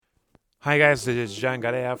Hi guys, this is Jean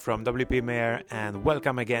Galea from WP Mayor and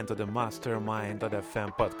welcome again to the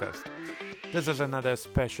Mastermind.fm podcast. This is another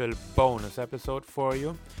special bonus episode for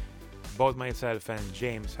you. Both myself and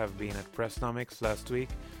James have been at Pressnomics last week,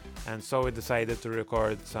 and so we decided to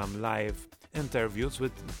record some live interviews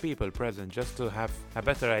with the people present just to have a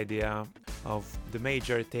better idea of the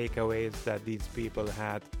major takeaways that these people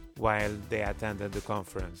had while they attended the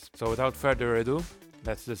conference. So without further ado,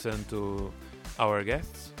 let's listen to our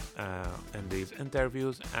guests in these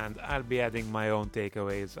interviews, and I'll be adding my own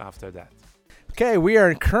takeaways after that. Okay, we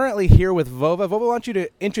are currently here with Vova. Vova, I want you to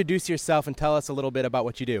introduce yourself and tell us a little bit about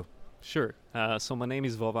what you do. Sure. So my name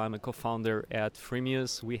is Vova. I'm a co-founder at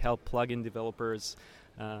Freemius. We help plugin developers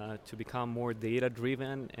to become more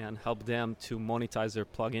data-driven and help them to monetize their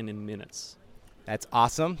plugin in minutes. That's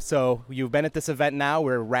awesome. So you've been at this event now.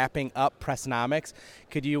 We're wrapping up Pressnomics.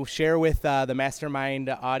 Could you share with the Mastermind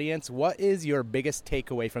audience, what is your biggest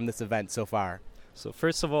takeaway from this event so far? So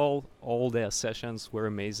first of all the sessions were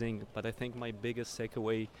amazing, but I think my biggest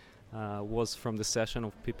takeaway was from the session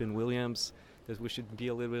of Pippin Williams, that we should be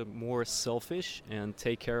a little bit more selfish and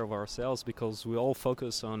take care of ourselves, because we all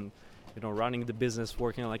focus on, running the business,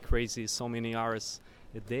 working like crazy, so many hours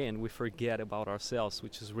a day, and we forget about ourselves,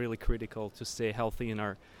 which is really critical to stay healthy in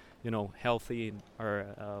our,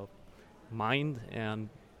 mind and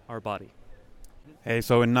our body. Hey,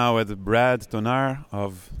 so we're now with Brad Tonar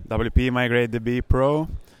of WP MigrateDB Pro,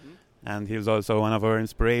 and he's also one of our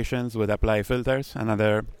inspirations with Apply Filters,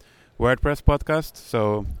 another WordPress podcast.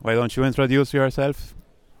 So why don't you introduce yourself?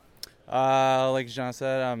 Like Jean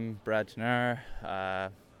said, I'm Brad Tonar.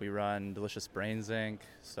 We run Delicious Brains Inc.,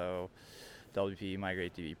 so WP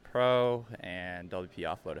MigrateDB Pro and WP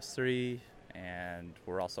Offload S3, and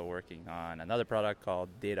we're also working on another product called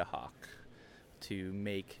DataHawk to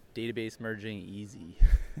make database merging easy.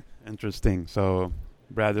 Interesting. So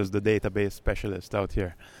Brad is the database specialist out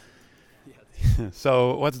here. Yes.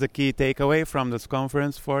 So what's the key takeaway from this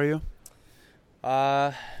conference for you?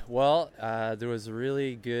 There was a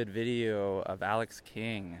really good video of Alex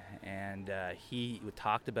King, and he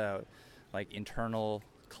talked about internal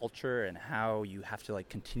culture and how you have to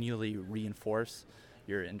continually reinforce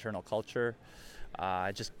your internal culture.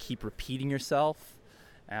 Just keep repeating yourself,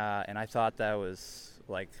 and I thought that was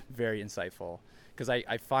very insightful, because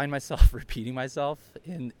I find myself repeating myself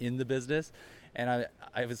in the business, and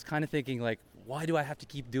I was kind of thinking why do I have to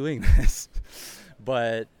keep doing this?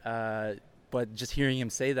 But just hearing him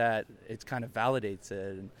say that, it kind of validates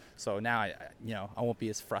it. And so now I won't be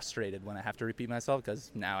as frustrated when I have to repeat myself,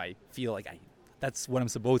 because now I feel that's what I'm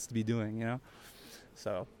supposed to be doing,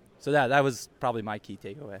 So that was probably my key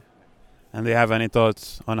takeaway. And do you have any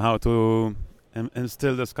thoughts on how to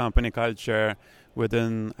instill this company culture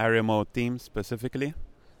within a remote team specifically?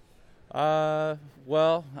 For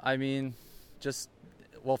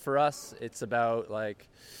us, it's about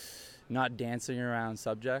not dancing around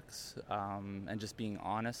subjects, and just being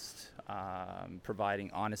honest, providing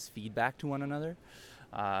honest feedback to one another.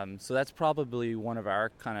 So that's probably one of our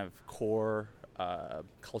kind of core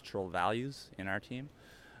cultural values in our team.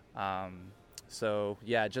 I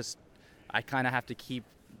kind of have to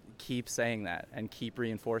keep saying that and keep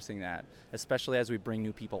reinforcing that, especially as we bring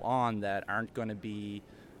new people on that aren't going to be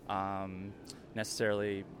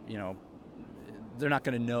necessarily, they're not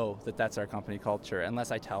going to know that that's our company culture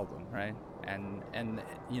unless I tell them, right? And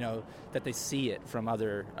that they see it from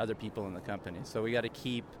other people in the company. So we got to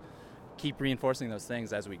keep reinforcing those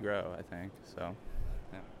things as we grow, I think. So,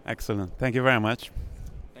 yeah. Excellent. Thank you very much.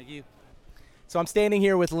 Thank you. So I'm standing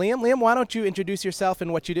here with Liam. Liam, why don't you introduce yourself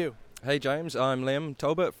and what you do? Hey James, I'm Liam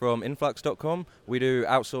Talbot from Influx.com. We do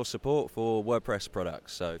outsource support for WordPress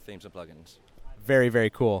products, so themes and plugins. Very, very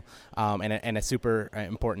cool, and a super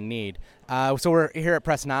important need. So we're here at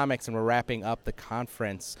Pressnomics, and we're wrapping up the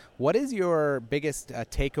conference. What is your biggest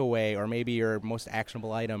takeaway, or maybe your most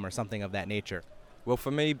actionable item, or something of that nature? Well,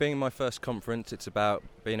 for me, being my first conference, it's about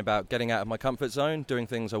getting out of my comfort zone, doing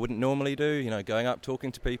things I wouldn't normally do, going up,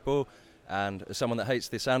 talking to people, and as someone that hates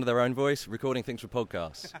the sound of their own voice, recording things for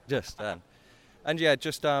podcasts.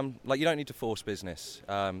 You don't need to force business.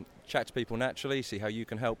 Chat to people naturally, see how you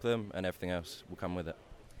can help them, and everything else will come with it.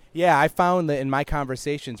 Yeah, I found that in my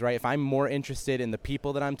conversations, right, if I'm more interested in the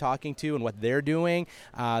people that I'm talking to and what they're doing,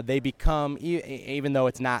 they become, even though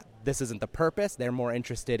this isn't the purpose, they're more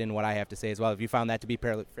interested in what I have to say as well. Have you found that to be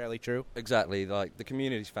fairly true? Exactly. The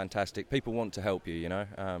community's fantastic. People want to help you,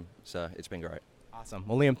 so it's been great. Awesome.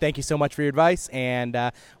 Well, Liam, thank you so much for your advice, and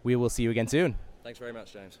we will see you again soon. Thanks very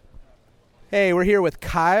much, James. Hey, we're here with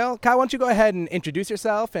Kyle. Kyle, why don't you go ahead and introduce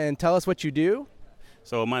yourself and tell us what you do?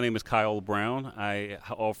 So my name is Kyle Brown. I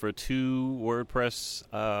offer two WordPress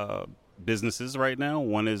businesses right now.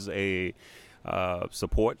 One is a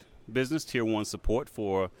support business, tier 1 support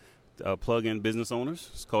for plug-in business owners.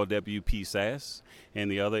 It's called WP SaaS. And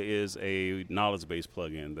the other is a knowledge-based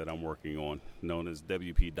plugin that I'm working on known as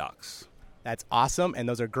WP Docs. That's awesome, and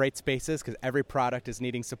those are great spaces because every product is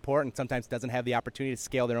needing support and sometimes doesn't have the opportunity to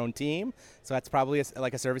scale their own team. So that's probably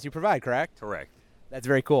like a service you provide, correct? Correct. That's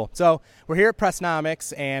very cool. So we're here at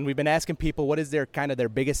Pressnomics, and we've been asking people what is their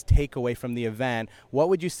biggest takeaway from the event. What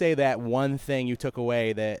would you say that one thing you took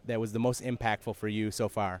away that was the most impactful for you so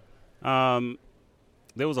far?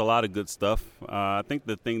 There was a lot of good stuff. I think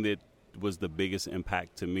the thing that was the biggest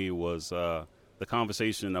impact to me was the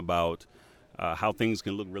conversation about how things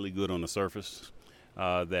can look really good on the surface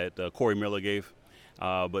that Corey Miller gave.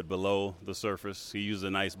 But below the surface, he used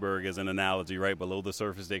an iceberg as an analogy, right? Below the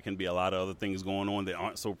surface, there can be a lot of other things going on that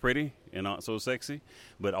aren't so pretty and aren't so sexy,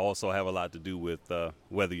 but also have a lot to do with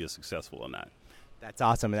whether you're successful or not. That's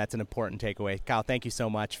awesome, and that's an important takeaway. Kyle, thank you so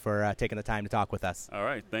much for taking the time to talk with us. All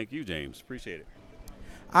right. Thank you, James. Appreciate it.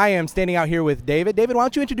 I am standing out here with David. David, why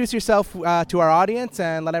don't you introduce yourself to our audience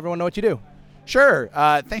and let everyone know what you do? Sure.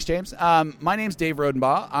 Thanks, James. My name's Dave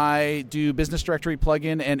Rodenbaugh. I do Business Directory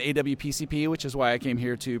Plugin and AWPCP, which is why I came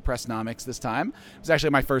here to Pressnomics this time. It was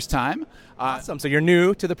actually my first time. Awesome. So you're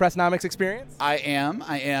new to the Pressnomics experience? I am.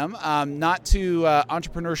 Not to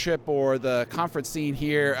entrepreneurship or the conference scene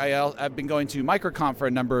here. I've been going to MicroConf for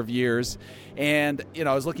a number of years, and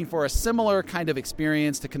I was looking for a similar kind of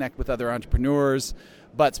experience to connect with other entrepreneurs,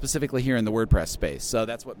 but specifically here in the WordPress space. So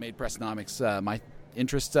that's what made Pressnomics my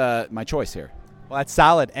interest, my choice here. Well, that's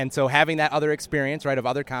solid. And so having that other experience, right, of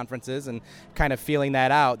other conferences and kind of feeling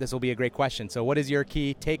that out, this will be a great question. So what is your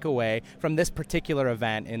key takeaway from this particular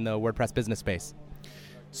event in the WordPress business space?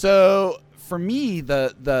 So for me,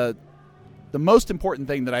 the most important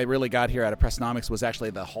thing that I really got here out of Pressnomics was actually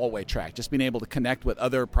the hallway track, just being able to connect with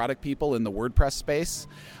other product people in the WordPress space.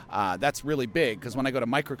 That's really big because when I go to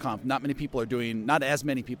MicroConf, not as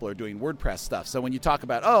many people are doing WordPress stuff. So when you talk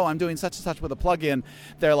about, I'm doing such and such with a plugin,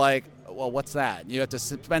 they're like, well, what's that? You have to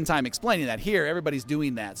spend time explaining that. Here, everybody's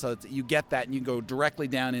doing that. So you get that and you go directly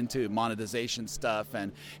down into monetization stuff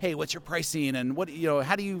and, hey, what's your pricing and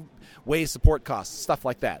how do you weigh support costs, stuff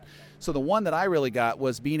like that. So the one that I really got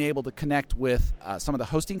was being able to connect with some of the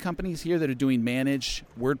hosting companies here that are doing managed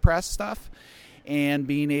WordPress stuff and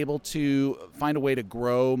being able to find a way to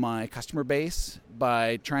grow my customer base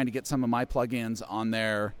by trying to get some of my plugins on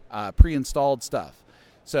their pre-installed stuff.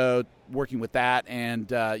 So working with that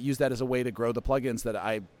and use that as a way to grow the plugins that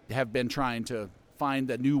I have been trying to find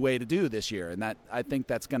a new way to do this year. And that I think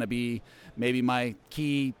that's going to be maybe my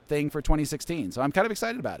key thing for 2016. So I'm kind of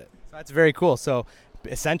excited about it. So that's very cool. So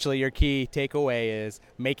essentially your key takeaway is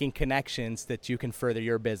making connections that you can further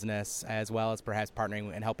your business as well as perhaps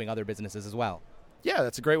partnering and helping other businesses as well. Yeah,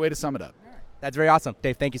 that's a great way to sum it up. That's very awesome.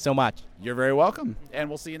 Dave, thank you so much. You're very welcome. And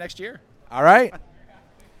we'll see you next year. All right.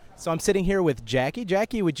 So I'm sitting here with Jackie.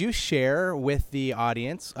 Jackie, would you share with the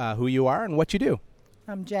audience who you are and what you do?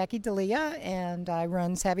 I'm Jackie D'Elia, and I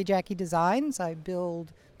run Savvy Jackie Designs. I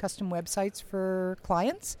build custom websites for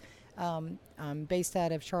clients. I'm based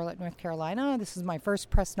out of Charlotte, North Carolina. This is my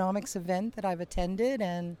first Pressnomics event that I've attended,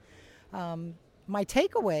 and my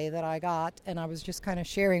takeaway that I got, and I was just kind of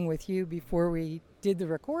sharing with you before we did the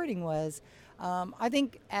recording, was I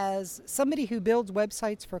think as somebody who builds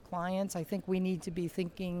websites for clients, I think we need to be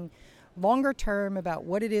thinking longer term about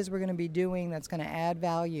what it is we're going to be doing that's going to add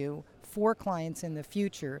value for clients in the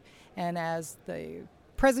future. And as the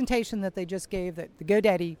presentation that they just gave, that the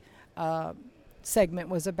GoDaddy segment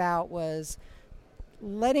was about, was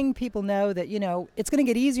letting people know that it's going to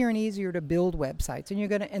get easier and easier to build websites,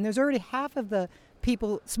 and there's already half of the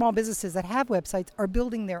people, small businesses that have websites, are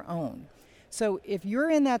building their own. So if you're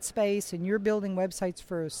in that space and you're building websites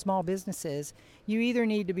for small businesses, you either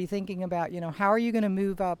need to be thinking about, how are you going to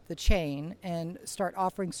move up the chain and start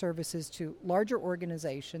offering services to larger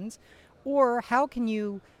organizations, or how can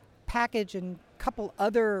you package and couple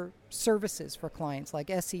other services for clients like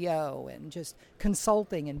SEO and just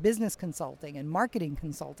consulting and business consulting and marketing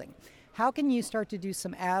consulting. How can you start to do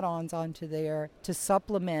some add-ons onto there to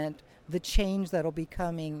supplement the change that'll be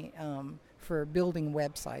coming for building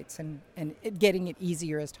websites and getting it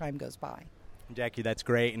easier as time goes by? Jackie, that's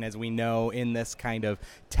great. And as we know, in this kind of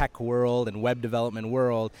tech world and web development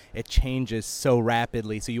world, it changes so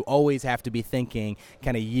rapidly. So you always have to be thinking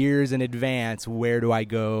kind of years in advance, where do I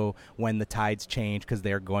go when the tides change, because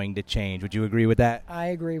they're going to change. Would you agree with that? I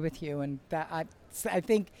agree with you. And I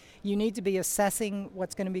think you need to be assessing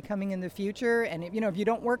what's going to be coming in the future. And if you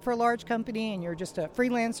don't work for a large company and you're just a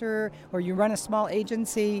freelancer or you run a small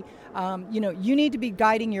agency, you need to be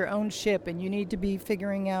guiding your own ship, and you need to be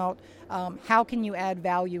figuring out how can you add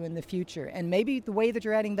value in the future. And maybe the way that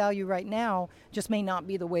you're adding value right now just may not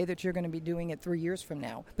be the way that you're going to be doing it 3 years from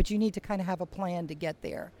now. But you need to kind of have a plan to get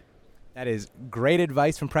there. That is great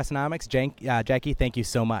advice from Pressnomics. Jackie, thank you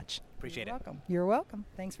so much. Appreciate it. You're welcome.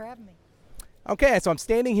 Thanks for having me. Okay, so I'm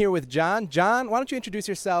standing here with John. John, why don't you introduce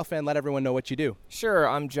yourself and let everyone know what you do? Sure,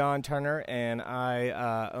 I'm John Turner, and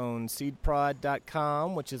I own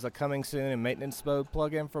seedprod.com, which is a coming soon and maintenance mode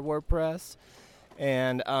plugin for WordPress,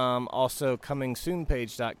 and also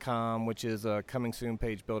comingsoonpage.com, which is a coming soon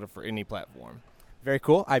page builder for any platform. Very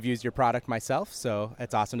cool. I've used your product myself, so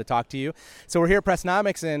it's awesome to talk to you. So we're here at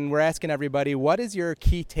Pressnomics, and we're asking everybody, what is your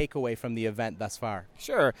key takeaway from the event thus far?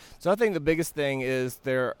 Sure. So I think the biggest thing is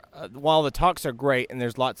while the talks are great, and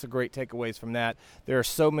there's lots of great takeaways from that, there are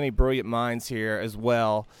so many brilliant minds here as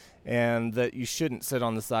well, and that you shouldn't sit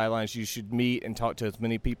on the sidelines. You should meet and talk to as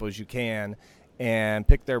many people as you can and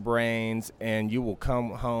pick their brains, and you will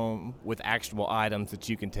come home with actionable items that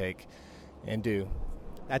you can take and do.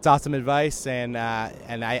 That's awesome advice, and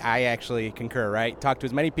I actually concur, right? Talk to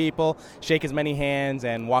as many people, shake as many hands,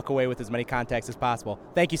 and walk away with as many contacts as possible.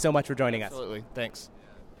 Thank you so much for joining us. Absolutely. Thanks.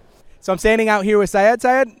 So I'm standing out here with Syed.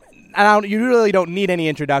 Syed, you really don't need any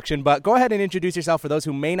introduction, but go ahead and introduce yourself for those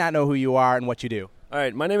who may not know who you are and what you do. All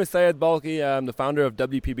right, my name is Syed Balki. I'm the founder of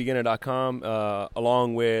WPBeginner.com,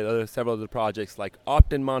 along with several other projects like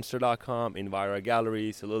OptinMonster.com, Envira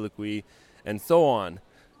Gallery, Soliloquy, and so on.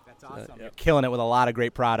 Awesome. You're killing it with a lot of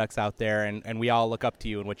great products out there, and we all look up to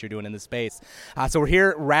you and what you're doing in this space. So we're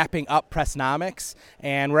here wrapping up Pressnomics,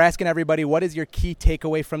 and we're asking everybody, what is your key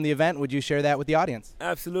takeaway from the event? Would you share that with the audience?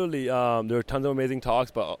 Absolutely. There were tons of amazing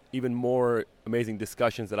talks, but even more amazing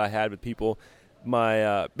discussions that I had with people.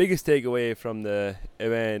 My biggest takeaway from the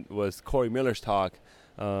event was Corey Miller's talk.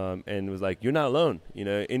 And it was like, you're not alone.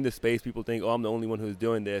 In this space, people think, I'm the only one who's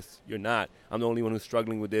doing this. You're not. I'm the only one who's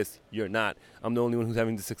struggling with this. You're not. I'm the only one who's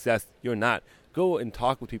having the success. You're not. Go and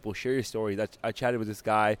talk with people. Share your stories. I chatted with this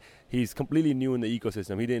guy. He's completely new in the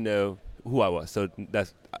ecosystem. He didn't know who I was. So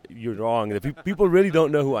you're wrong. People really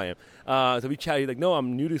don't know who I am. So we chatted. He's like, no,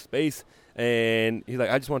 I'm new to space. And he's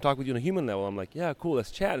like, I just want to talk with you on a human level. I'm like, yeah, cool.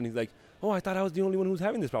 Let's chat. And he's like, oh, I thought I was the only one who was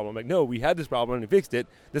having this problem. I'm like, no, we had this problem and we fixed it.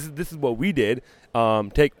 This is what we did.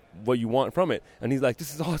 Take what you want from it. And he's like,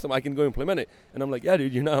 this is awesome. I can go implement it. And I'm like, yeah,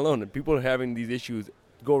 dude, you're not alone. And people are having these issues.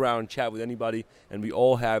 Go around and chat with anybody. And we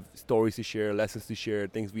all have stories to share, lessons to share,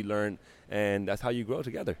 things we learn. And that's how you grow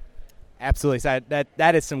together. Absolutely. So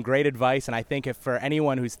that is some great advice, and I think if for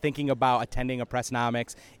anyone who's thinking about attending a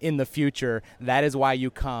Pressnomics in the future, that is why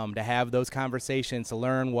you come, to have those conversations, to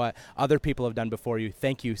learn what other people have done before you.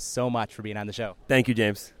 Thank you so much for being on the show. Thank you,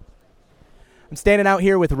 James. I'm standing out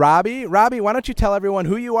here with Robbie. Robbie, why don't you tell everyone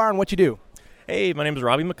who you are and what you do? Hey, my name is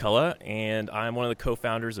Robbie McCullough, and I'm one of the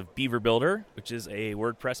co-founders of Beaver Builder, which is a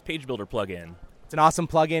WordPress page builder plugin. It's an awesome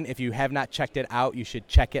plugin. If you have not checked it out, you should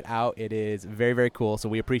check it out. It is very, very cool. So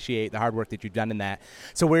we appreciate the hard work that you've done in that.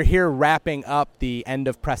 So we're here wrapping up the end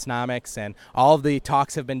of Pressnomics, and all of the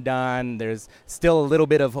talks have been done. There's still a little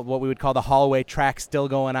bit of what we would call the hallway track still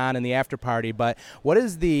going on in the after party. But what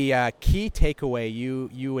is the key takeaway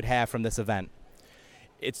you would have from this event?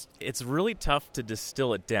 It's really tough to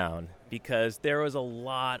distill it down because there was a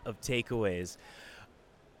lot of takeaways.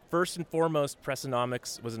 First and foremost,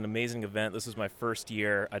 Pressnomics was an amazing event. This was my first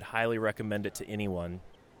year. I'd highly recommend it to anyone.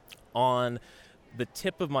 On the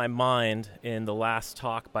tip of my mind, in the last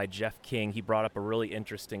talk by Jeff King, he brought up a really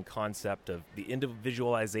interesting concept of the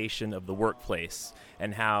individualization of the workplace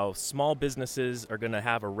and how small businesses are going to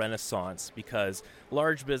have a renaissance because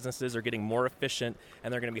large businesses are getting more efficient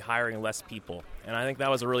and they're going to be hiring less people. And I think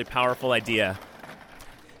that was a really powerful idea.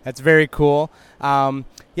 That's very cool.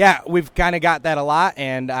 Yeah, we've kind of got that a lot,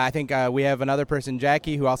 and I think we have another person,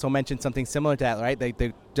 Jackie, who also mentioned something similar to that, right?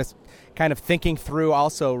 They just kind of thinking through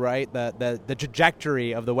also, right, the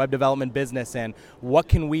trajectory of the web development business and what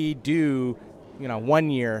can we do, 1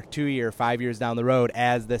 year, 2 year, 5 years down the road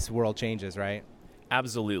as this world changes, right?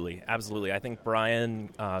 Absolutely, absolutely. I think Brian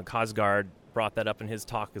Cosgard brought that up in his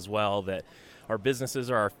talk as well, that our businesses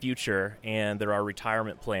are our future and they're our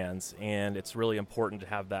retirement plans, and it's really important to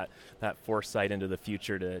have that foresight into the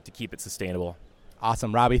future to keep it sustainable.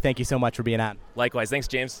 Awesome. Robbie, thank you so much for being on. Likewise. Thanks,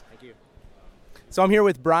 James. Thank you. So I'm here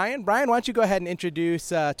with Brian. Brian, why don't you go ahead and introduce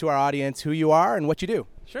to our audience who you are and what you do?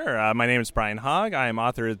 Sure. My name is Brian Hogg. I am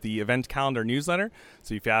author of the Event Calendar newsletter.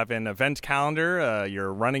 So if you have an event calendar,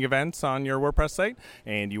 you're running events on your WordPress site,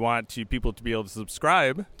 and you want people to be able to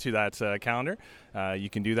subscribe to that calendar, you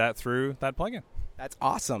can do that through that plugin. That's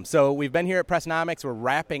awesome. So we've been here at Pressnomics. We're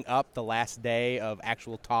wrapping up the last day of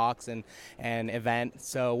actual talks and event.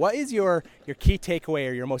 So what is your key takeaway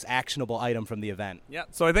or your most actionable item from the event? Yeah,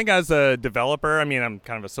 so I think as a developer, I mean, I'm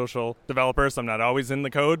kind of a social developer, so I'm not always in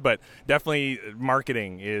the code, but definitely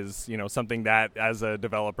marketing is, something that as a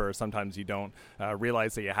developer, sometimes you don't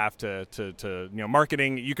realize that you have to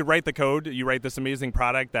marketing, you could write the code, you write this amazing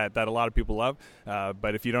product that a lot of people love,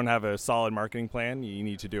 but if you don't have a solid marketing plan, you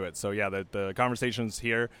need to do it. So yeah, the conversation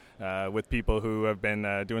here with people who have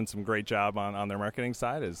been doing some great job on their marketing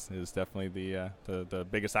side is definitely the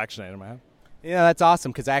biggest action item I have. Yeah, that's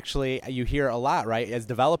awesome because actually you hear a lot, right? As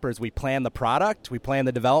developers, we plan the product, we plan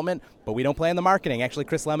the development, but we don't plan the marketing. Actually,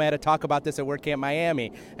 Chris Lemma had a talk about this at WordCamp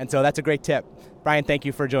Miami, and so that's a great tip. Brian, thank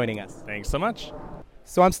you for joining us. Thanks so much.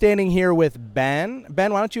 So I'm standing here with Ben.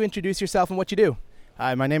 Ben, why don't you introduce yourself and what you do?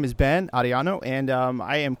 Hi, my name is Ben Ariano, and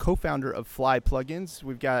I am co-founder of Fly Plugins.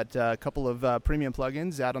 We've got a couple of premium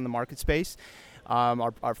plugins out on the market space.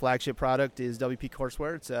 Our flagship product is WP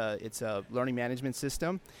Courseware. It's a learning management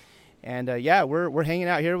system. And we're hanging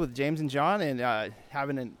out here with James and John and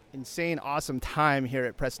having an insane, awesome time here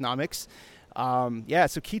at Pressnomics.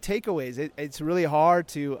 So key takeaways. It's really hard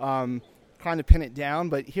to kind of pin it down,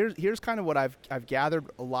 but here's kind of what I've gathered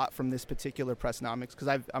a lot from this particular Pressnomics because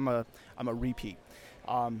I'm a repeat.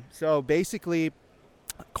 So basically,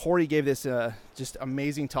 Corey gave this just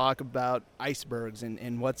amazing talk about icebergs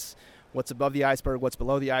and what's above the iceberg, what's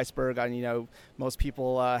below the iceberg. And most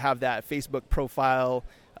people have that Facebook profile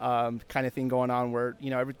kind of thing going on where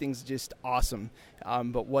everything's just awesome,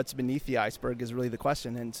 but what's beneath the iceberg is really the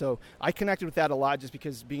question. And so I connected with that a lot just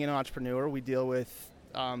because being an entrepreneur, we deal with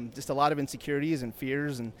just a lot of insecurities and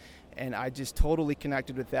fears, and I just totally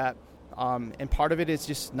connected with that. And part of it is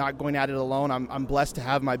just not going at it alone. I'm blessed to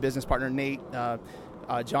have my business partner, Nate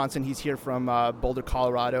Johnson. He's here from Boulder,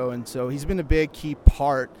 Colorado. And so he's been a big key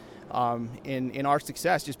part in our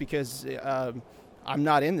success just because I'm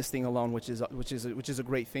not in this thing alone, which is a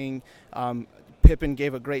great thing. Pippin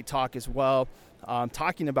gave a great talk as well,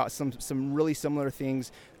 talking about some really similar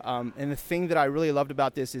things. And the thing that I really loved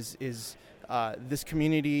about this is this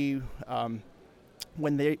community,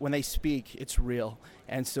 when they speak, it's real.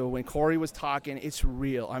 And so when Corey was talking, it's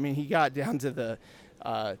real. I mean, he got down to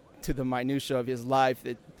the minutia of his life.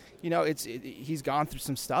 That he's gone through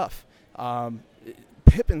some stuff.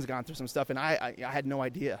 Pippin's gone through some stuff, and I had no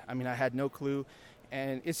idea. I mean, I had no clue,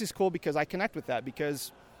 and it's just cool because I connect with that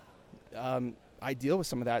because I deal with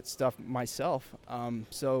some of that stuff myself.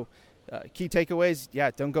 Key takeaways: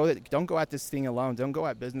 don't go at this thing alone. Don't go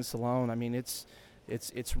at business alone. I mean, it's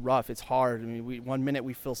rough. It's hard. I mean, one minute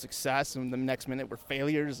we feel success, and the next minute we're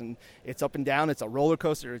failures, and it's up and down. It's a roller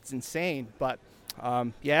coaster. It's insane. But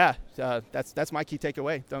that's my key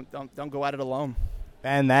takeaway. Don't go at it alone.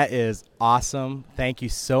 Ben, that is awesome. Thank you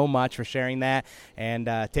so much for sharing that, and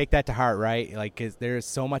take that to heart. Right, like 'cause there's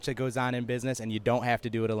so much that goes on in business, and you don't have to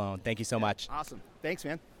do it alone. Thank you so much. Awesome. Thanks,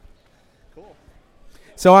 man. Cool.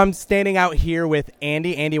 So I'm standing out here with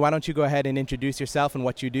Andy. Andy, why don't you go ahead and introduce yourself and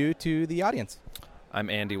what you do to the audience? I'm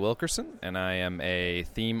Andy Wilkerson, and I am a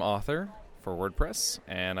theme author for WordPress,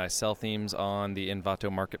 and I sell themes on the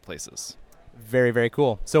Envato marketplaces. Very, very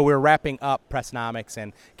cool. So we're wrapping up Pressnomics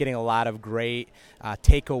and getting a lot of great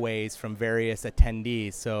takeaways from various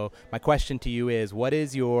attendees. So my question to you is, what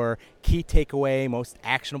is your key takeaway, most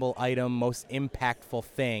actionable item, most impactful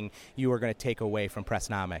thing you are going to take away from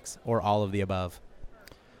Pressnomics, or all of the above?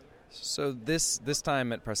 So this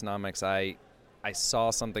time at Pressnomics, I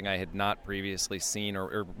saw something I had not previously seen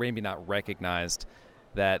or maybe not recognized,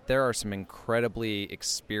 that there are some incredibly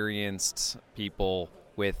experienced people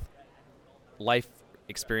with life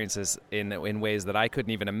experiences in ways that I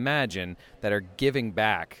couldn't even imagine that are giving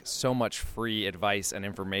back so much free advice and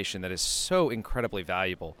information that is so incredibly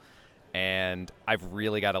valuable. And I've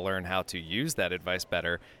really got to learn how to use that advice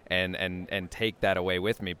better and take that away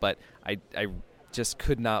with me. But I just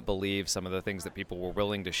could not believe some of the things that people were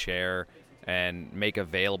willing to share and make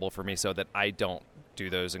available for me so that I don't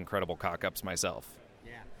do those incredible cock-ups myself.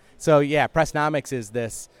 So, Pressnomics is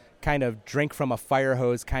this kind of drink from a fire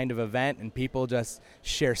hose kind of event, and people just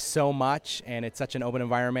share so much, and it's such an open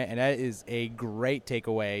environment, and that is a great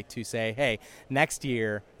takeaway to say, hey, next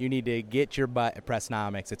year you need to get your butt at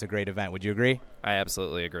Pressnomics. It's a great event. Would you agree? I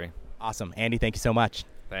absolutely agree. Awesome. Andy, thank you so much.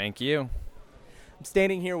 Thank you. I'm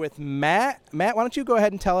standing here with Matt. Matt, why don't you go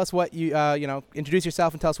ahead and tell us what you, introduce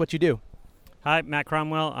yourself and tell us what you do. Hi, Matt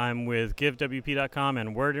Cromwell. I'm with GiveWP.com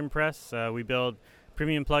and WordImpress. We build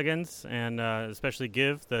premium plugins and especially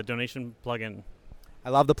Give, the donation plugin. I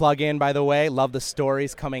love the plugin, by the way. Love the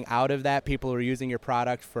stories coming out of that. People are using your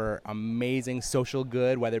product for amazing social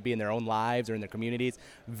good, whether it be in their own lives or in their communities.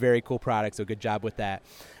 Very cool product, so good job with that.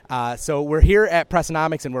 So we're here at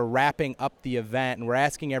Pressnomics, and we're wrapping up the event, and we're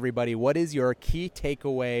asking everybody, what is your key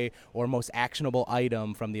takeaway or most actionable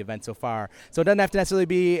item from the event so far? So it doesn't have to necessarily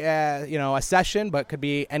be a session, but could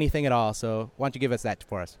be anything at all. So why don't you give us that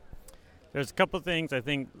for us? There's a couple of things. I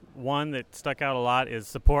think one that stuck out a lot is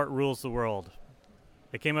support rules the world.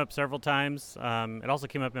 It came up several times. It also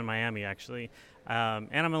came up in Miami, actually. And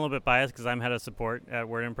I'm a little bit biased because I'm head of support at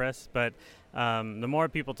WordImpress. But the more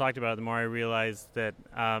people talked about it, the more I realized that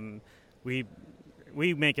we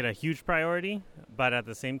make it a huge priority. But at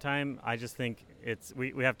the same time, I just think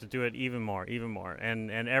we have to do it even more.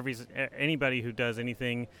 And anybody who does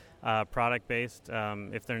anything product-based,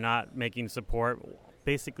 if they're not making support,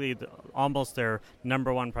 basically almost their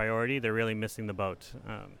number one priority, they're really missing the boat.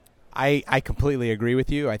 I completely agree with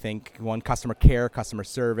you. I think customer care, customer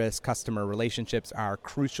service, customer relationships are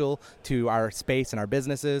crucial to our space and our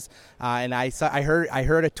businesses. And I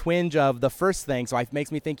heard a twinge of the first thing, so it makes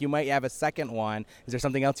me think you might have a second one. Is there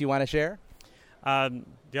something else you want to share?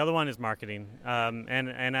 The other one is marketing, and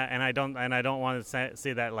I don't want to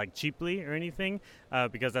say that like cheaply or anything,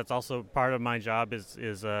 because that's also part of my job.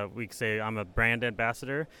 Is we say I'm a brand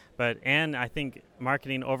ambassador, and I think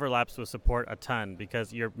marketing overlaps with support a ton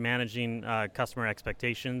because you're managing customer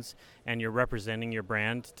expectations and you're representing your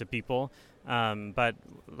brand to people. But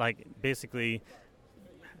like basically,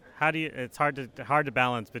 it's hard to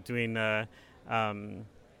balance between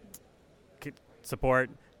support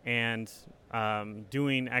and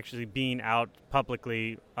being out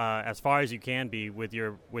publicly as far as you can be with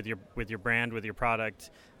your brand, with your product,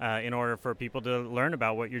 in order for people to learn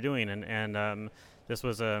about what you're doing. And this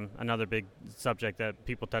was another big subject that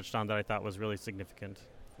people touched on that I thought was really significant.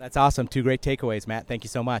 That's awesome. 2 great takeaways, Matt. Thank you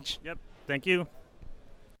so much. Yep. Thank you.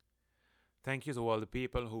 Thank you to all the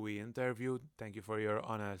people who we interviewed. Thank you for your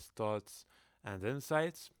honest thoughts and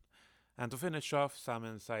insights. And to finish off, some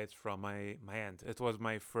insights from my end. It was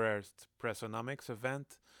my first Pressnomics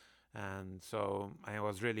event, and so I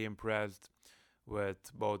was really impressed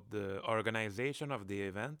with both the organization of the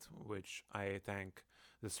event, which I thank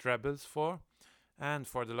the Strebels for, and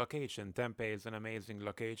for the location. Tempe is an amazing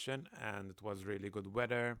location, and it was really good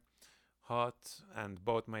weather, hot, and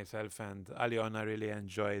both myself and Aliona really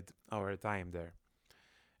enjoyed our time there.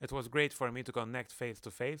 It was great for me to connect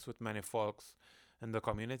face-to-face with many folks in the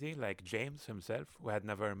community, like James himself, who had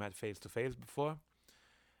never met face-to-face before.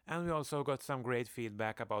 And we also got some great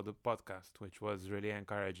feedback about the podcast, which was really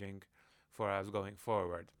encouraging for us going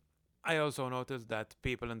forward. I also noticed that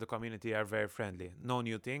people in the community are very friendly. No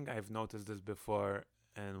new thing, I've noticed this before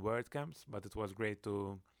in WordCamps, but it was great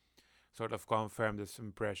to sort of confirm this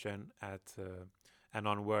impression at an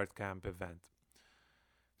on-WordCamp event.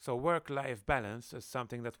 So work-life balance is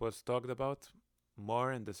something that was talked about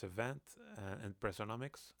more in this event in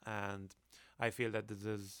Pressnomics, and I feel that this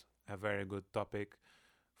is a very good topic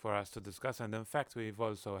for us to discuss. And in fact, we've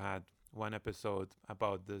also had one episode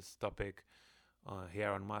about this topic here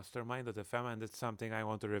on Mastermind.fm, and it's something I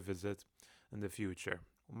want to revisit in the future.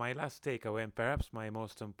 My last takeaway, and perhaps my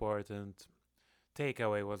most important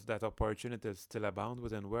takeaway, was that opportunities still abound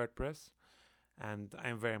within WordPress, and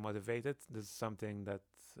I'm very motivated. This is something that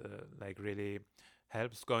really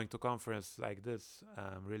helps. Going to conference like this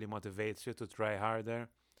really motivates you to try harder,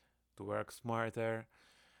 to work smarter,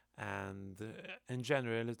 and in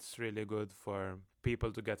general it's really good for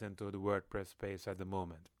people to get into the WordPress space at the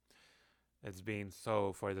moment. It's been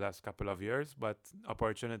so for the last couple of years, but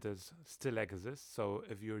opportunities still exist. So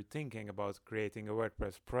if you're thinking about creating a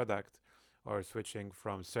WordPress product or switching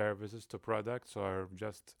from services to products or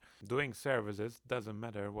just doing services, doesn't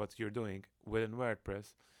matter what you're doing within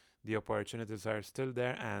WordPress, the opportunities are still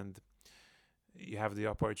there, and you have the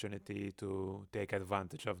opportunity to take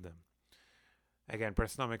advantage of them. Again,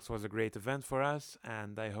 Pressnomics was a great event for us,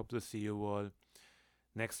 and I hope to see you all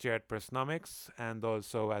next year at Pressnomics and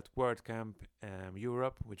also at WordCamp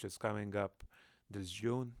Europe, which is coming up this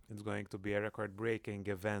June. It's going to be a record-breaking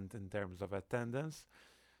event in terms of attendance.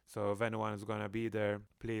 So if anyone is going to be there,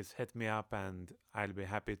 please hit me up and I'll be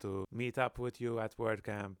happy to meet up with you at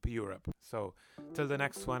WordCamp Europe. So till the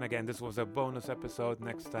next one, again, this was a bonus episode.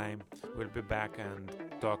 Next time we'll be back and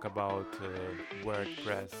talk about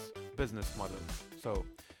WordPress business models. So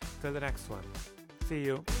till the next one, see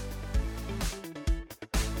you.